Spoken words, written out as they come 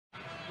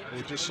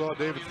We just saw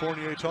David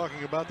Fournier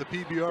talking about the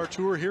PBR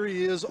tour. Here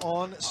he is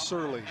on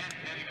Surly.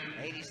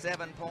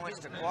 87 points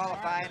to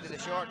qualify into the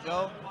short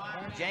go.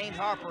 James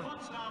Harper,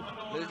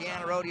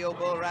 Louisiana Rodeo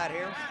bull right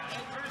here.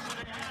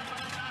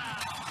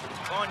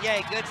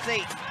 Fournier, good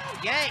seat.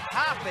 Yank,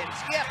 hopping,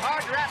 skip,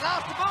 hard to ride,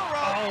 lost the bull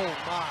rope. Oh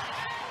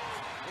my.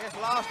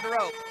 Just lost the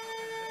rope.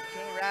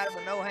 Can't ride it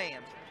with no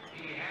hands.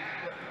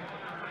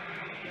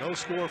 No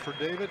score for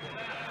David.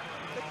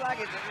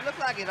 Looked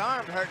like his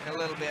arm's hurting a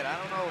little bit. I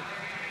don't know.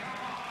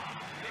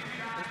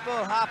 This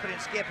bull hopping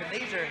and skipping.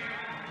 These are,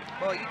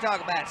 boy, you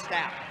talk about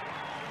stout.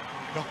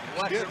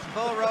 Watch this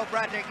bull rope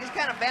right there. Just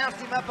kind of bounced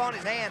him up on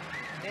his hand,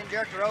 then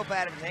jerked the rope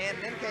out of his hand,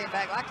 and then came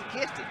back like he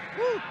kissed him.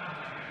 Woo!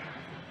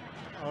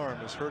 Arm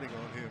is hurting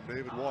on him.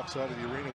 David walks out of the arena.